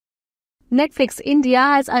Netflix India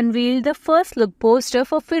has unveiled the first look poster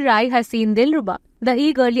for Phir Aayi Hasseen Dillruba, the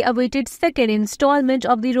eagerly awaited second installment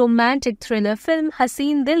of the romantic thriller film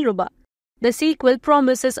Hasseen Dillruba. The sequel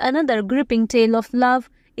promises another gripping tale of love,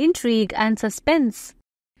 intrigue and suspense.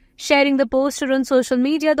 Sharing the poster on social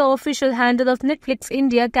media, the official handle of Netflix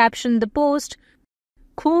India captioned the post,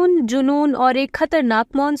 "Khoon, Junoon और एक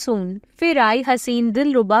खतरनाक monsoon, Phir Aayi Hasseen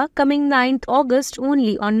Dillruba coming 9th August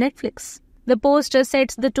only on Netflix." The poster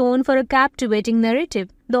sets the tone for a captivating narrative.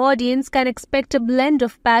 The audience can expect a blend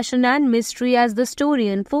of passion and mystery as the story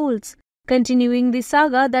unfolds, continuing the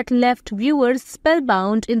saga that left viewers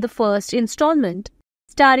spellbound in the first installment.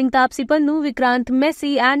 Starring Taapsee Pannu, Vikrant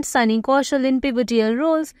Messi and Sunny Kaushal in pivotal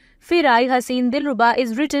roles, Phir Aayi Hasseen Dillruba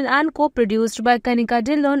is written and co-produced by Kanika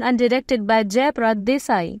Dillon and directed by Jayaprat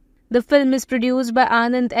Desai. The film is produced by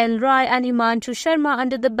Anand L. Rai and Himanshu Sharma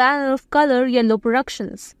under the banner of Color Yellow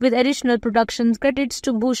Productions, with additional production credits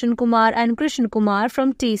to Bhushan Kumar and Krishan Kumar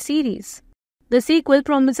from T-Series. The sequel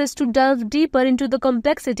promises to delve deeper into the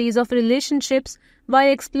complexities of relationships while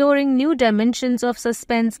exploring new dimensions of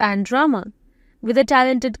suspense and drama. With a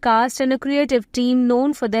talented cast and a creative team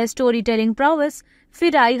known for their storytelling prowess,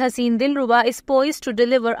 Phir Aayi Hasseen Dillruba is poised to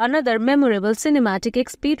deliver another memorable cinematic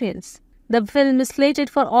experience. The film is slated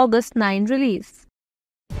for August 9 release.